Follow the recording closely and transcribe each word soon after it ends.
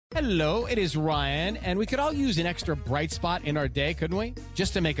Hello, it is Ryan, and we could all use an extra bright spot in our day, couldn't we?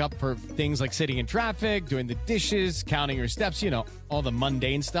 Just to make up for things like sitting in traffic, doing the dishes, counting your steps, all the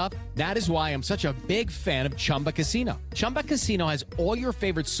mundane stuff. That is why I'm such a big fan of Chumba Casino. Chumba Casino has all your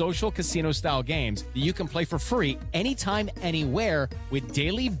favorite social casino-style games that you can play for free anytime, anywhere with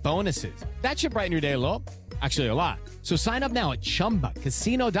daily bonuses. That should brighten your day a little. Actually, a lot. So sign up now at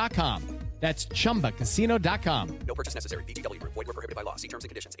ChumbaCasino.com. That's ChumbaCasino.com. No purchase necessary. VGW Group. Void where prohibited by law. See terms and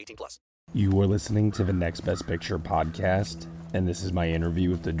conditions. 18+. You are listening to the Next Best Picture podcast, and this is my interview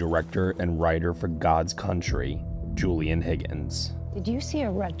with the director and writer for God's Country, Jullian Higgins. Did you see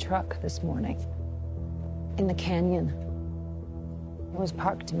a red truck this morning? In the canyon. It was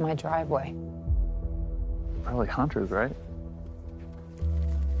parked in my driveway. Probably hunters, right?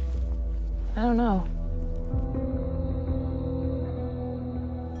 I don't know.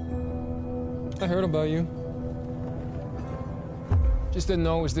 I heard about you. Just didn't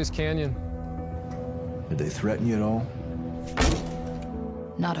know it was this canyon. Did they threaten you at all?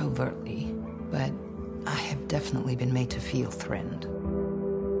 Not overtly, but I have definitely been made to feel threatened.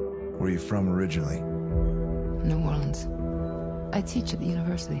 Where are you from originally? New Orleans. I teach at the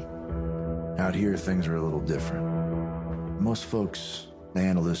university. Out here, things are a little different. Most folks, they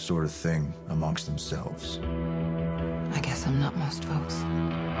handle this sort of thing amongst themselves. I guess I'm not most folks.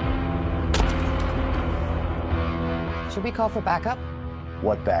 Should we call for backup?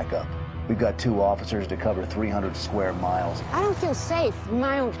 What backup? We've got 2 officers to cover 300 square miles. I don't feel safe in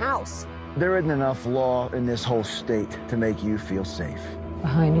my own house. There isn't enough law in this whole state to make you feel safe.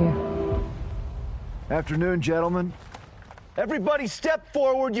 Behind you. Afternoon, gentlemen. Everybody step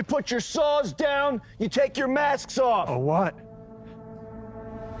forward, you put your saws down, you take your masks off. Oh, what?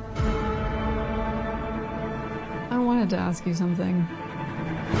 I wanted to ask you something.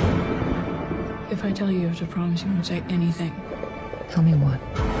 If I tell you, you have to promise you won't say anything. Tell me what?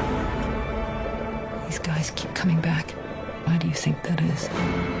 These guys keep coming back. Why do you think that is?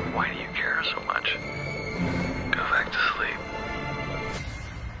 Why do you care so much? Go back to sleep.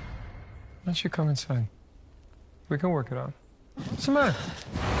 Why don't you come inside? We can work it out. What's the matter?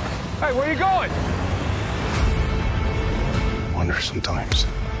 Hey, where are you going? I wonder sometimes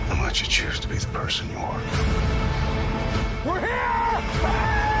how much you choose to be the person you are. We're here!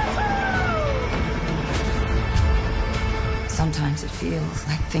 Sometimes it feels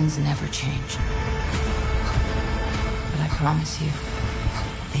like things never change. But I promise you,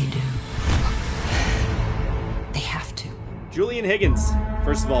 they do. They have to. Jullian Higgins,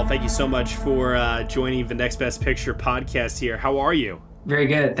 first of all, thank you so much for joining the Next Best Picture podcast here. How are you? Very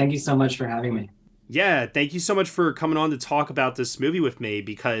good. Thank you so much for having me. Yeah, thank you so much for coming on to talk about this movie with me,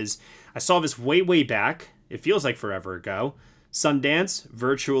 because I saw this way, way back. It feels like forever ago. Sundance,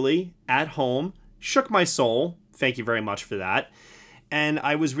 virtually, at home, shook my soul. Thank you very much for that. And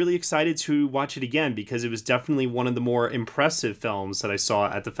I was really excited to watch it again because it was definitely one of the more impressive films that I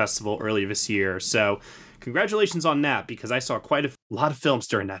saw at the festival earlier this year. So congratulations on that, because I saw quite a lot of films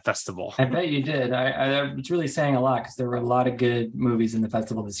during that festival. I bet you did. It's really saying a lot because there were a lot of good movies in the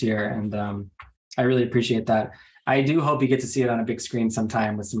festival this year. And I really appreciate that. I do hope you get to see it on a big screen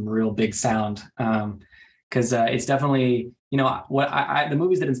sometime with some real big sound. Because it's definitely, what the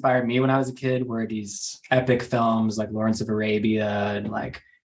movies that inspired me when I was a kid were these epic films like Lawrence of Arabia and like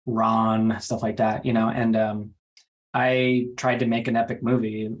Ron, stuff like that, and I tried to make an epic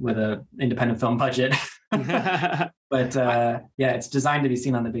movie with an independent film budget. But it's designed to be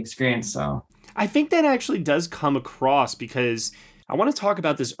seen on the big screen. So I think that actually does come across, because I want to talk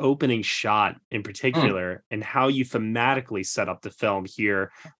about this opening shot in particular and how you thematically set up the film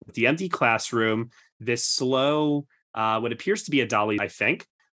here with the empty classroom, this slow, what appears to be a dolly, I think,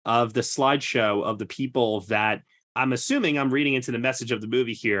 of the slideshow of the people that I'm assuming I'm reading into the message of the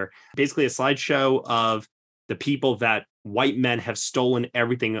movie here. Basically a slideshow of the people that white men have stolen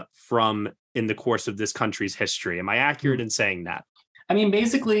everything from in the course of this country's history. Am I accurate in saying that? I mean,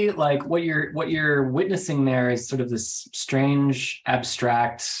 basically, like what you're witnessing there is sort of this strange,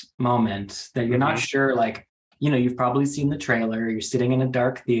 abstract moment that you're not sure, like, you've probably seen the trailer, you're sitting in a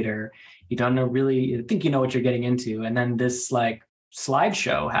dark theater, you don't know really, you think you know what you're getting into. And then this like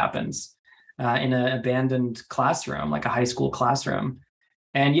slideshow happens in an abandoned classroom, like a high school classroom.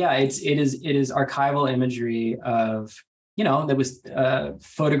 And yeah, it is archival imagery of, there was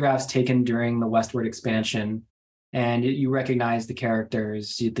photographs taken during the westward expansion. And you recognize the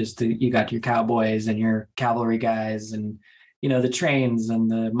characters. You got your cowboys and your cavalry guys, and the trains and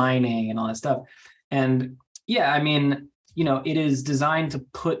the mining and all that stuff. And yeah, I mean, it is designed to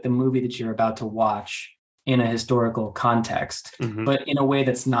put the movie that you're about to watch in a historical context, but in a way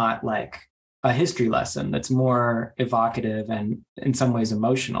that's not like a history lesson that's more evocative and in some ways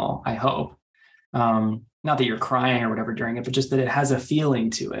emotional, I hope. Not that you're crying or whatever during it, but just that it has a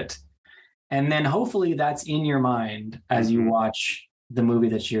feeling to it. And then hopefully that's in your mind as you watch the movie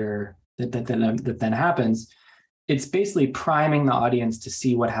that then happens. It's basically priming the audience to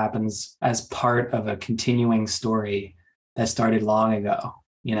see what happens as part of a continuing story that started long ago,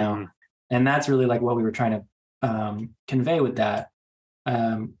 you know? And that's really like what we were trying to convey with that.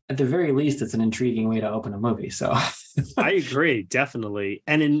 At the very least, it's an intriguing way to open a movie. So I agree, definitely.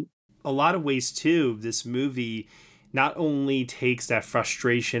 And in a lot of ways too, this movie not only takes that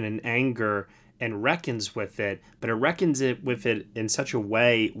frustration and anger and reckons with it, but it reckons it with it in such a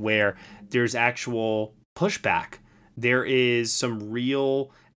way where there's actual pushback. There is some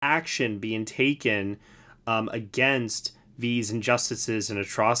real action being taken against these injustices and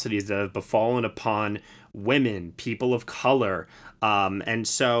atrocities that have befallen upon women, people of color. And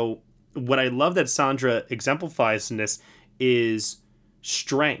so what I love that Sandra exemplifies in this is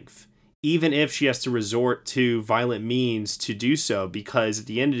strength, even if she has to resort to violent means to do so, because at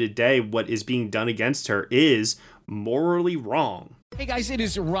the end of the day, what is being done against her is morally wrong. Hey guys, it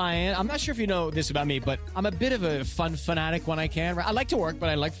is Ryan. I'm not sure if you know this about me, but I'm a bit of a fun fanatic when I can. I like to work, but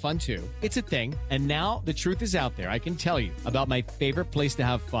I like fun too. It's a thing. And now the truth is out there. I can tell you about my favorite place to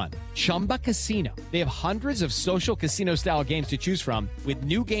have fun. Chumba Casino. They have hundreds of social casino style games to choose from with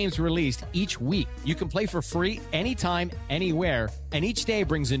new games released each week. You can play for free anytime, anywhere. And each day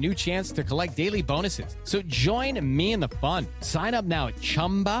brings a new chance to collect daily bonuses. So join me in the fun. Sign up now at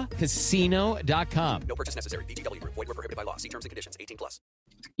ChumbaCasino.com. No purchase necessary. VGW Group. Void where prohibited by law. See terms and conditions. 18+.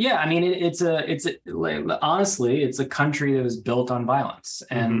 Yeah, I mean, honestly, it's a country that was built on violence,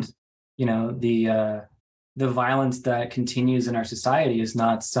 and you know, the violence that continues in our society is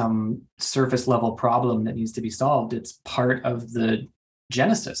not some surface level problem that needs to be solved. It's part of the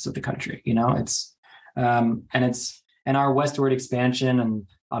genesis of the country. You know, and our westward expansion, and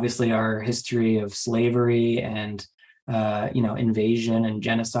obviously our history of slavery and invasion and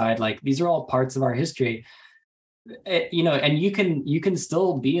genocide. Like, these are all parts of our history. And you can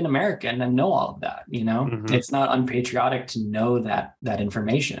still be an American and know all of that. You know, it's not unpatriotic to know that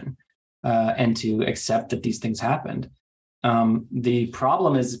information and to accept that these things happened. The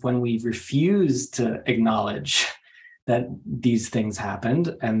problem is when we refuse to acknowledge that these things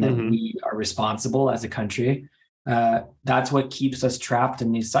happened and that we are responsible as a country. That's what keeps us trapped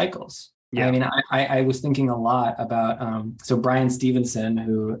in these cycles. Yeah. I mean, I was thinking a lot about so Brian Stevenson,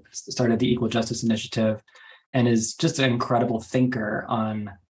 who started the Equal Justice Initiative and is just an incredible thinker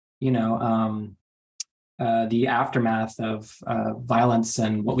on, the aftermath of violence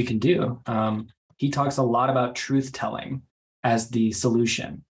and what we can do. He talks a lot about truth telling as the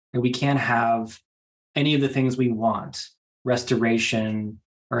solution. That we can't have any of the things we want, restoration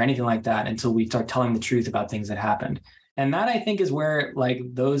or anything like that, until we start telling the truth about things that happened. And that, I think, is where like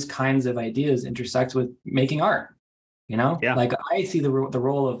those kinds of ideas intersect with making art. Like I see the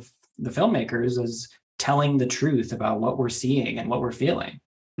role of the filmmakers as telling the truth about what we're seeing and what we're feeling.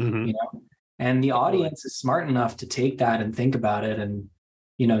 And the audience is smart enough to take that and think about it and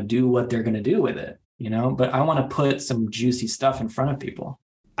do what they're going to do with it. But I want to put some juicy stuff in front of people.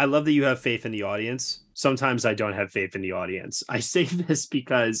 I love that you have faith in the audience. Sometimes I don't have faith in the audience. I say this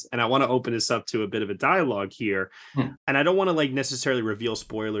because, and I want to open this up to a bit of a dialogue here, and I don't want to necessarily reveal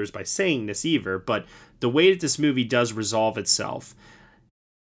spoilers by saying this either, but the way that this movie does resolve itself,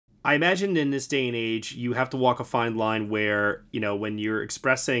 I imagine in this day and age, you have to walk a fine line where, when you're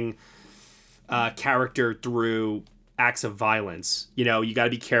expressing character through acts of violence, you got to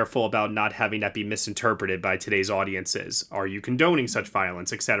be careful about not having that be misinterpreted by today's audiences. Are you condoning such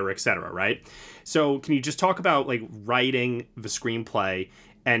violence, et cetera, right? So can you just talk about writing the screenplay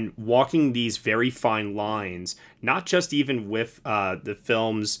and walking these very fine lines, not just even with the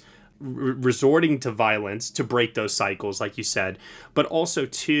films resorting to violence to break those cycles, like you said, but also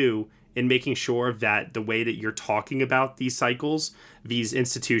too in making sure that the way that you're talking about these cycles, these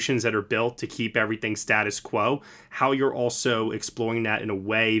institutions that are built to keep everything status quo, how you're also exploring that in a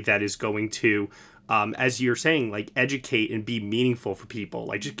way that is going to, as you're saying, educate and be meaningful for people.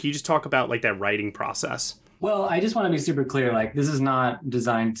 Can you just talk about that writing process? Well, I just want to be super clear. This is not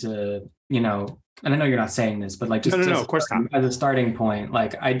designed to, and I know you're not saying this, but no, of course not. As a starting point,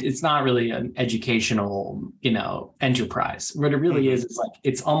 it's not really an educational, enterprise. What it really is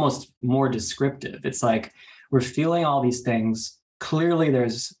it's almost more descriptive. It's we're feeling all these things. Clearly,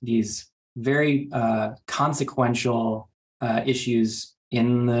 there's these very consequential issues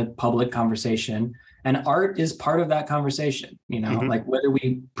in the public conversation, and art is part of that conversation. Whether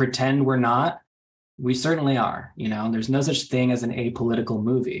we pretend we're not, we certainly are. There's no such thing as an apolitical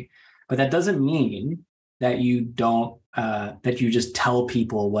movie. But that doesn't mean that you don't, that you just tell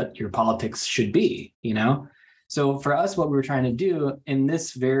people what your politics should be, you know? So for us, what we were trying to do in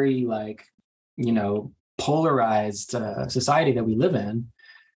this very like, you know, polarized society that we live in,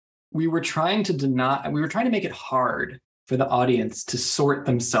 we were trying to make it hard for the audience to sort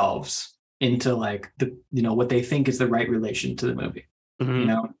themselves into like the, you know, what they think is the right relation to the movie. You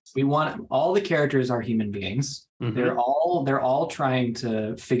know, we want all the characters are human beings. They're all trying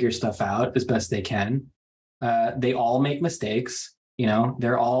to figure stuff out as best they can. They all make mistakes. You know,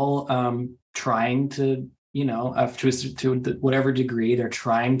 they're all trying to, you know, to whatever degree, they're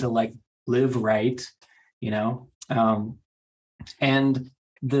trying to like live right. You know, and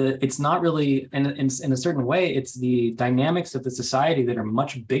it's not really in a certain way, it's the dynamics of the society that are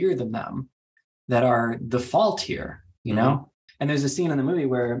much bigger than them that are the fault here. You know. And there's a scene in the movie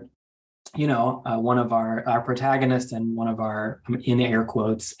where, you know, one of our protagonists and one of our, in air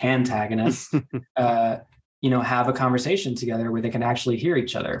quotes, antagonists, you know, have a conversation together where they can actually hear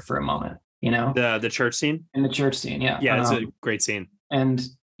each other for a moment, you know? The church scene? In the church scene, yeah. Yeah, it's a great scene. And,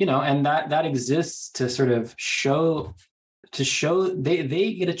 you know, and that exists to sort of show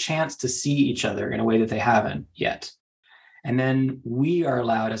they get a chance to see each other in a way that they haven't yet. And then we are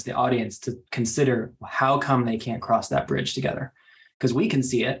allowed as the audience to consider how come they can't cross that bridge together, because we can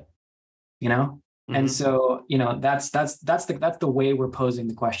see it, you know? And so, you know, that's the way we're posing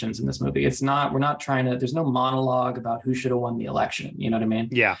the questions in this movie. We're not trying to, there's no monologue about who should have won the election. You know what I mean?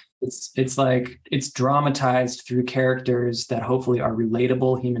 Yeah. It's like, it's dramatized through characters that hopefully are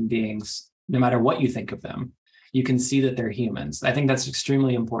relatable human beings, no matter what you think of them. You can see that they're humans. I think that's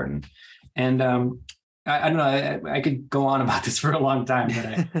extremely important. And, I don't know. I could go on about this for a long time,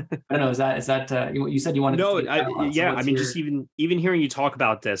 but I don't know. Is that you said you wanted? No, to yeah. I mean, just even hearing you talk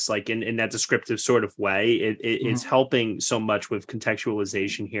about this, like in that descriptive sort of way, it's helping so much with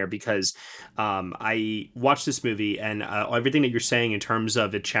contextualization here, because I watched this movie and everything that you're saying in terms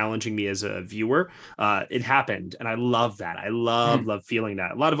of it challenging me as a viewer, it happened, and I love that. I love feeling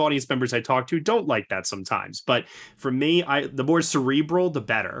that. A lot of audience members I talk to don't like that sometimes, but for me, the more cerebral, the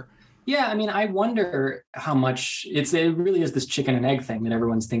better. Yeah, I mean, I wonder how much it really is this chicken and egg thing that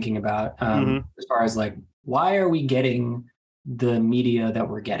everyone's thinking about, as far as like, why are we getting the media that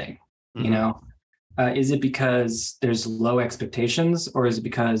we're getting? You know, is it because there's low expectations, or is it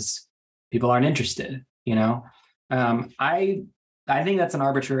because people aren't interested? You know, I think that's an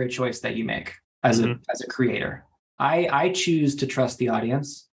arbitrary choice that you make as a creator. I choose to trust the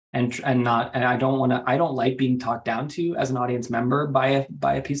audience. And I don't like being talked down to as an audience member by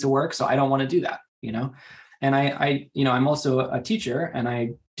a piece of work. So I don't want to do that, you know? And I you know, I'm also a teacher, and I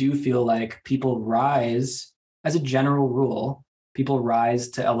do feel like people rise, as a general rule, people rise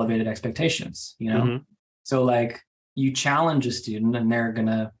to elevated expectations, you know? So like, you challenge a student and they're going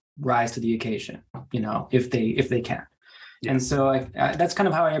to rise to the occasion, you know, if they can. Yeah. And so that's kind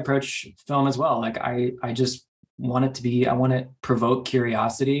of how I approach film as well. Like I want to provoke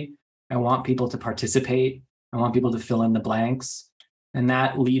curiosity. I want people to participate. I want people to fill in the blanks. And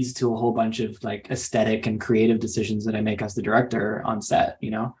that leads to a whole bunch of like aesthetic and creative decisions that I make as the director on set,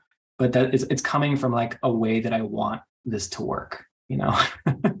 you know, but it's coming from like a way that I want this to work, you know?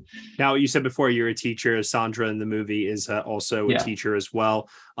 Now, you said before you're a teacher. Sandra in the movie is also a teacher as well.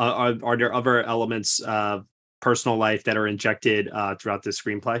 Are there other elements of personal life that are injected throughout the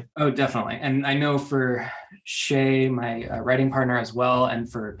screenplay? Oh, definitely. And I know for Shay, my writing partner as well, and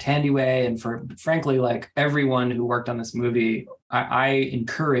for Tandiway, and for frankly, like everyone who worked on this movie, I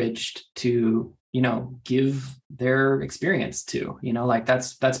encouraged to, you know, give their experience to, you know, like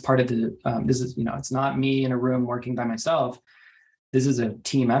that's part of the, this is, you know, it's not me in a room working by myself. This is a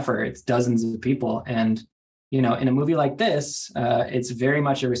team effort. It's dozens of people. And, you know, in a movie like this, it's very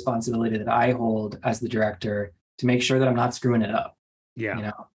much a responsibility that I hold as the director to make sure that I'm not screwing it up. Yeah. You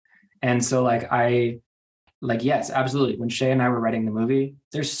know? And so yes, absolutely. When Shay and I were writing the movie,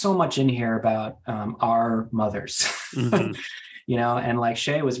 there's so much in here about our mothers, you know, and like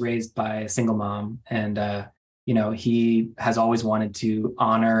Shay was raised by a single mom, and, you know, he has always wanted to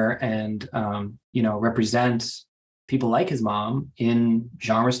honor and, you know, represent people like his mom in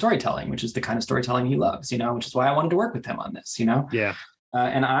genre storytelling, which is the kind of storytelling he loves, you know, which is why I wanted to work with him on this, you know? Yeah.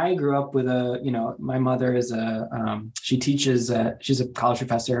 And I grew up with my mother is she teaches, she's a college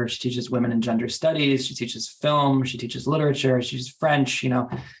professor. She teaches women and gender studies. She teaches film. She teaches literature. She teaches French, you know?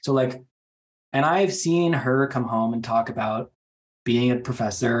 So like, and I've seen her come home and talk about being a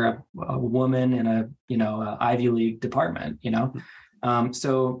professor, a woman in a, you know, a Ivy League department, you know?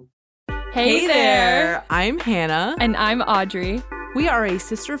 Hey there! I'm Hannah. And I'm Audrey. We are a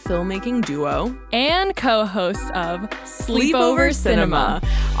sister filmmaking duo and co-hosts of Sleepover Cinema,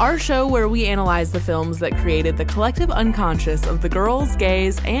 our show where we analyze the films that created the collective unconscious of the girls,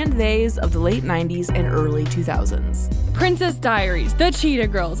 gays, and theys of the late 90s and early 2000s. Princess Diaries, The Cheetah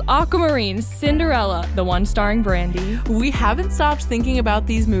Girls, Aquamarine, Cinderella, the one starring Brandy. We haven't stopped thinking about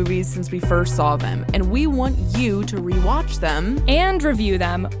these movies since we first saw them, and we want you to rewatch them and review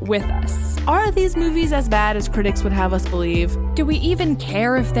them with us. Are these movies as bad as critics would have us believe? Do we even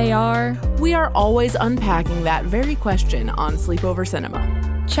care if they are? We are always unpacking that very question on Sleepover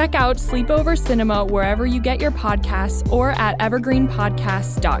Cinema. Check out Sleepover Cinema wherever you get your podcasts or at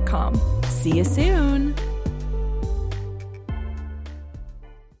evergreenpodcasts.com. See you soon.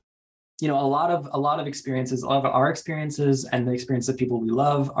 You know, a lot of experiences, a lot of our experiences and the experience of people we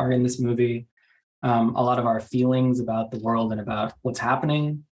love are in this movie. A lot of our feelings about the world and about what's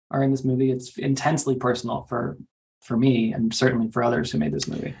happening are in this movie. It's intensely personal for me and certainly for others who made this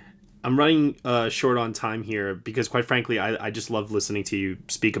movie. I'm running short on time here because, quite frankly, I just love listening to you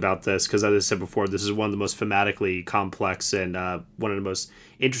speak about this because, as I said before, this is one of the most thematically complex and one of the most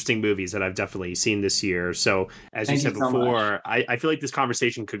interesting movies that I've definitely seen this year. So, as you said before, I feel like this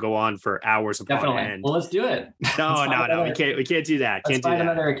conversation could go on for hours upon end. Well, let's do it. No, we can't do that. Let's find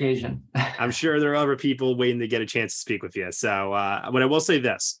another occasion. I'm sure there are other people waiting to get a chance to speak with you. So, but I will say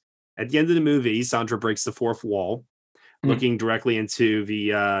this: at the end of the movie, Sandra breaks the fourth wall, looking directly into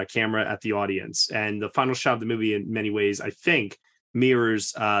the camera at the audience. And the final shot of the movie, in many ways, I think,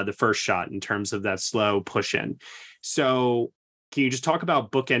 mirrors the first shot in terms of that slow push in. So can you just talk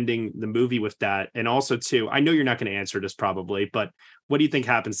about bookending the movie with that? And also, too, I know you're not going to answer this probably, but what do you think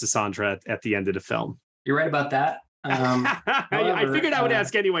happens to Sandra at the end of the film? You're right about that. However, I figured I would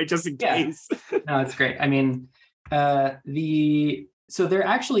ask anyway, just in case. No, it's great. I mean, so there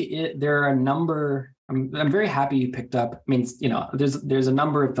are a number. I'm very happy you picked up. I mean, you know, there's a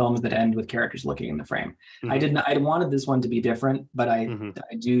number of films that end with characters looking in the frame. Mm-hmm. I wanted this one to be different, but I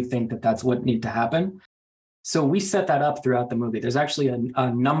do think that that's what needs to happen. So we set that up throughout the movie. There's actually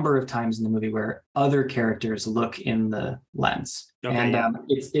a number of times in the movie where other characters look in the lens. Okay, and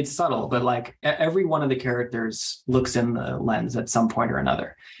it's subtle, but like every one of the characters looks in the lens at some point or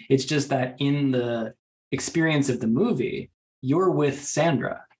another. It's just that in the experience of the movie, you're with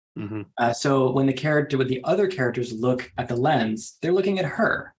Sandra. Mm-hmm. So when the other characters look at the lens, they're looking at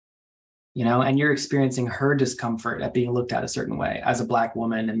her, you know, and you're experiencing her discomfort at being looked at a certain way as a Black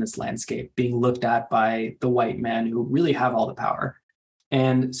woman in this landscape, being looked at by the white men who really have all the power.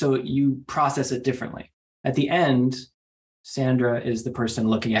 And so you process it differently. At the end, Sandra is the person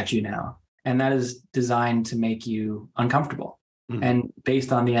looking at you now, and that is designed to make you uncomfortable. Mm-hmm. And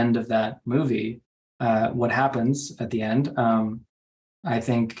based on the end of that movie, what happens at the end, I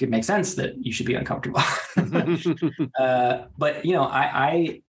think it makes sense that you should be uncomfortable. But you know,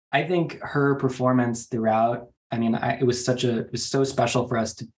 I think her performance throughout. I mean, it was so special for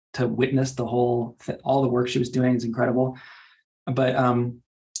us to witness all the work she was doing is incredible. But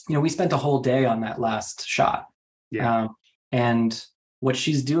you know, we spent a whole day on that last shot. Yeah. And what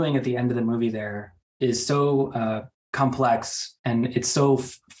she's doing at the end of the movie there is so complex, and it's so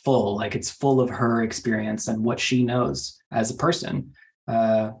full. Like, it's full of her experience and what she knows as a person.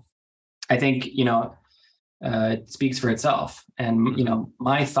 I think, you know, it speaks for itself. And, you know,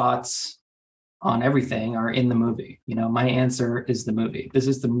 my thoughts on everything are in the movie. You know, my answer is the movie. This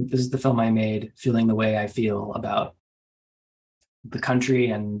is the film I made, feeling the way I feel about the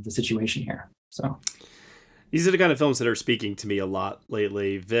country and the situation here. So these are the kind of films that are speaking to me a lot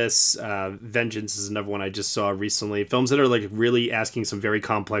lately. This, Vengeance is another one I just saw recently. Films that are like really asking some very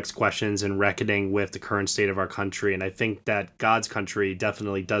complex questions and reckoning with the current state of our country. And I think that God's Country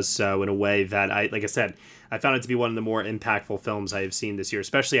definitely does so in a way that like I said, I found it to be one of the more impactful films I have seen this year,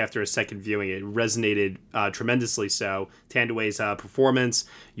 especially after a second viewing. It resonated tremendously so. Thandiwe's performance,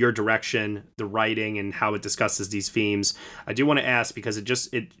 your direction, the writing, and how it discusses these themes. I do want to ask, because it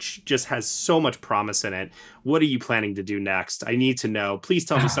just has so much promise in it. What are you planning to do next? I need to know. Please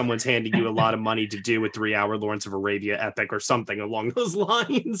tell me someone's handing you a lot of money to do a 3-hour Lawrence of Arabia epic or something along those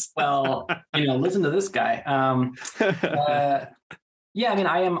lines. Well, you know, listen to this guy. Yeah, I mean,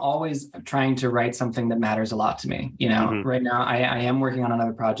 I am always trying to write something that matters a lot to me. You know, right now I am working on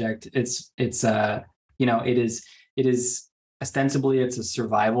another project. It's you know, it is ostensibly it's a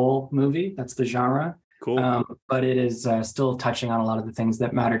survival movie. That's the genre. Cool. But it is still touching on a lot of the things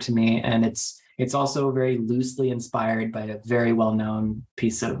that matter to me, and it's also very loosely inspired by a very well-known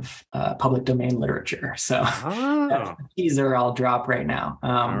piece of public domain literature. So that's the teaser I'll drop right now.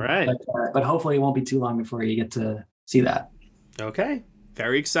 All right. But hopefully it won't be too long before you get to see that. Okay.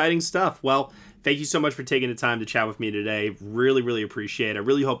 Very exciting stuff. Well, thank you so much for taking the time to chat with me today. Really, really appreciate it. I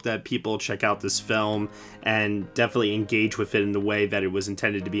really hope that people check out this film and definitely engage with it in the way that it was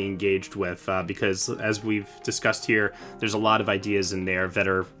intended to be engaged with, because as we've discussed here, there's a lot of ideas in there that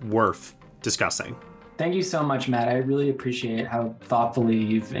are worth discussing. Thank you so much, Matt. I really appreciate how thoughtfully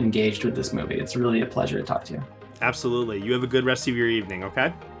you've engaged with this movie. It's really a pleasure to talk to you. Absolutely. You have a good rest of your evening,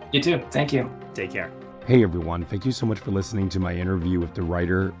 okay? You too. Thank you. Take care. Hey everyone, thank you so much for listening to my interview with the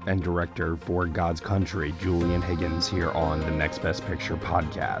writer and director for God's Country, Jullian Higgins, here on the Next Best Picture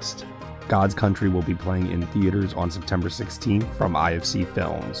podcast. God's Country will be playing in theaters on September 16th from IFC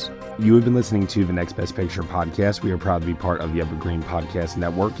Films. You have been listening to the Next Best Picture podcast. We are proud to be part of the Evergreen Podcast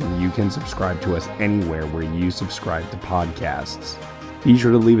Network, and you can subscribe to us anywhere where you subscribe to podcasts. Be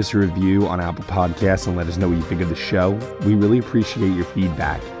sure to leave us a review on Apple Podcasts and let us know what you think of the show. We really appreciate your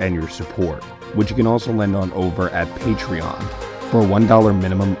feedback and your support, which you can also lend on over at Patreon. For a $1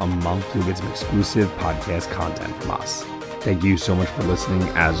 minimum a month, you'll get some exclusive podcast content from us. Thank you so much for listening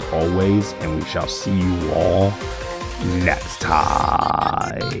as always, and we shall see you all next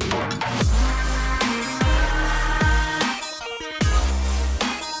time.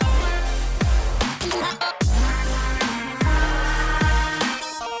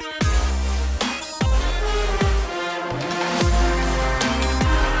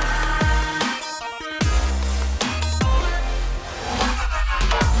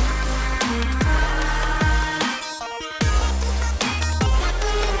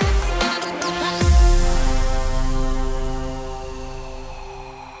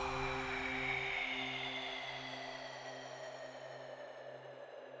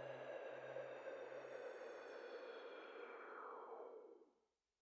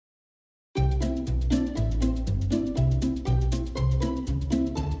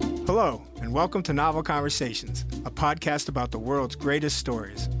 Hello, and welcome to Novel Conversations, a podcast about the world's greatest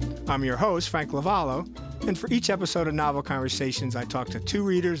stories. I'm your host, Frank Lavallo, and for each episode of Novel Conversations, I talk to two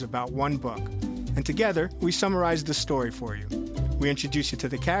readers about one book. And together, we summarize the story for you. We introduce you to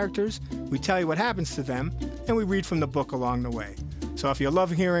the characters, we tell you what happens to them, and we read from the book along the way. So if you love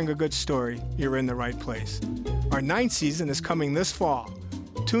hearing a good story, you're in the right place. Our 9th season is coming this fall.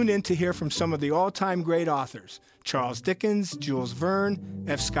 Tune in to hear from some of the all-time great authors, Charles Dickens, Jules Verne,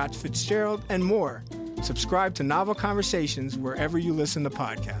 F. Scott Fitzgerald, and more. Subscribe to Novel Conversations wherever you listen to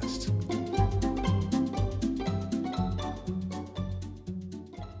podcasts.